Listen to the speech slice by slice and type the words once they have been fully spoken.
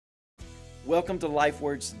Welcome to Life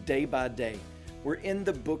Words Day by Day. We're in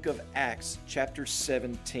the book of Acts, chapter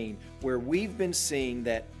 17, where we've been seeing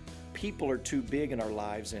that people are too big in our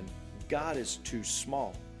lives and God is too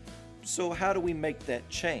small. So how do we make that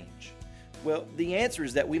change? Well, the answer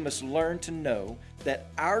is that we must learn to know that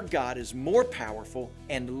our God is more powerful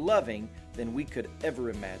and loving than we could ever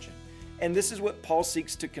imagine. And this is what Paul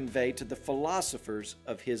seeks to convey to the philosophers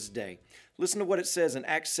of his day. Listen to what it says in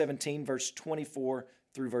Acts 17, verse 24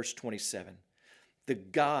 through verse 27. The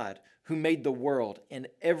God who made the world and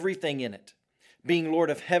everything in it, being Lord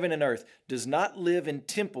of heaven and earth, does not live in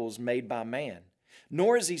temples made by man,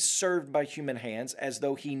 nor is he served by human hands as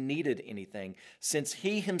though he needed anything, since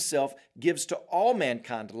he himself gives to all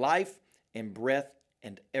mankind life and breath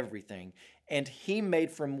and everything. And he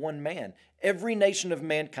made from one man every nation of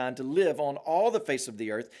mankind to live on all the face of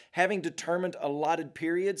the earth, having determined allotted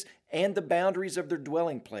periods and the boundaries of their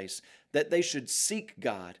dwelling place, that they should seek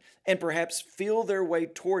God and perhaps feel their way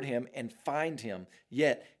toward him and find him.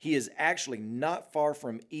 Yet he is actually not far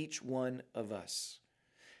from each one of us.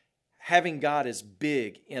 Having God as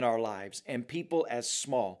big in our lives and people as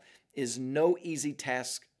small is no easy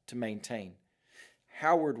task to maintain.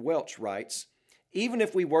 Howard Welch writes, even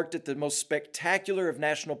if we worked at the most spectacular of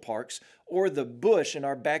national parks, or the bush in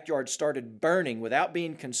our backyard started burning without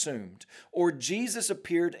being consumed, or Jesus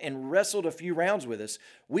appeared and wrestled a few rounds with us,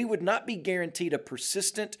 we would not be guaranteed a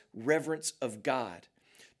persistent reverence of God.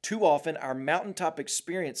 Too often, our mountaintop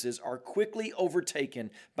experiences are quickly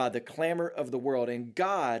overtaken by the clamor of the world, and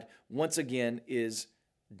God, once again, is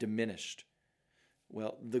diminished.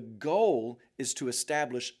 Well, the goal is to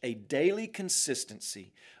establish a daily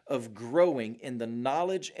consistency of growing in the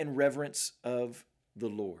knowledge and reverence of the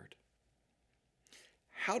Lord.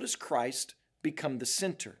 How does Christ become the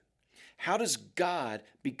center? How does God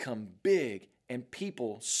become big and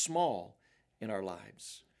people small in our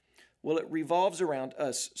lives? Well, it revolves around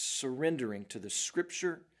us surrendering to the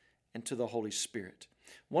Scripture and to the Holy Spirit.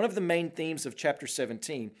 One of the main themes of chapter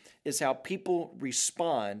 17 is how people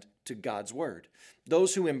respond to God's Word.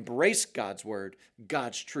 Those who embrace God's Word,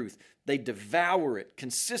 God's truth, they devour it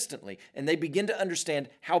consistently, and they begin to understand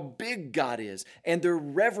how big God is, and their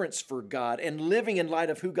reverence for God and living in light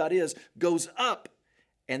of who God is goes up,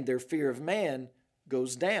 and their fear of man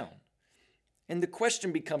goes down. And the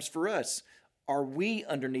question becomes for us, are we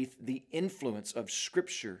underneath the influence of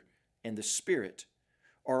Scripture and the Spirit,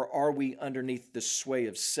 or are we underneath the sway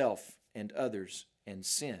of self and others and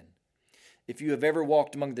sin? If you have ever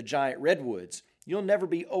walked among the giant redwoods, you'll never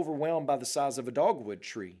be overwhelmed by the size of a dogwood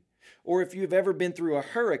tree. Or if you've ever been through a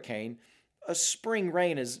hurricane, a spring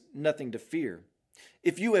rain is nothing to fear.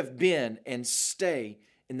 If you have been and stay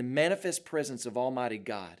in the manifest presence of Almighty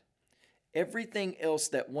God, everything else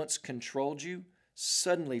that once controlled you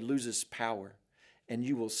suddenly loses power, and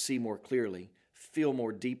you will see more clearly, feel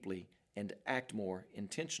more deeply, and act more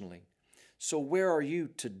intentionally. So where are you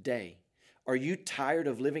today? Are you tired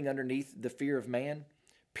of living underneath the fear of man,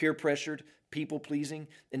 peer-pressured, people-pleasing,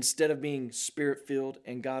 instead of being spirit-filled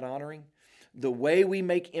and God-honoring? The way we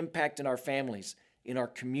make impact in our families, in our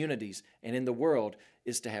communities, and in the world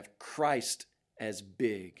is to have Christ as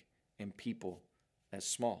big and people as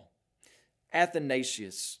small.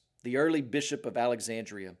 Athanasius, the early bishop of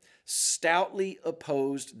Alexandria, stoutly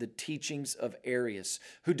opposed the teachings of Arius,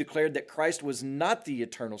 who declared that Christ was not the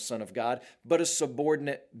eternal Son of God, but a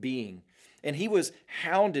subordinate being. And he was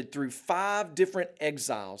hounded through 5 different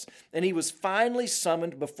exiles, and he was finally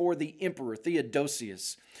summoned before the emperor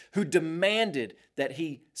Theodosius, who demanded that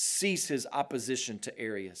he cease his opposition to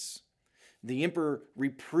Arius. The emperor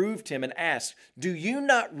reproved him and asked, "Do you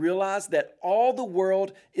not realize that all the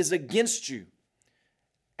world is against you?"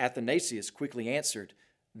 Athanasius quickly answered,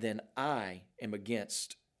 "Then I am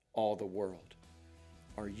against all the world."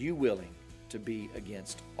 Are you willing to be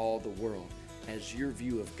against all the world as your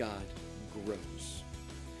view of God grows?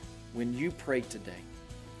 When you pray today,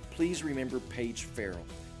 please remember Paige Farrell,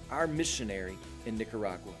 our missionary in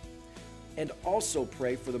Nicaragua, and also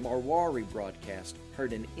pray for the Marwari broadcast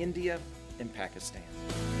heard in India and Pakistan.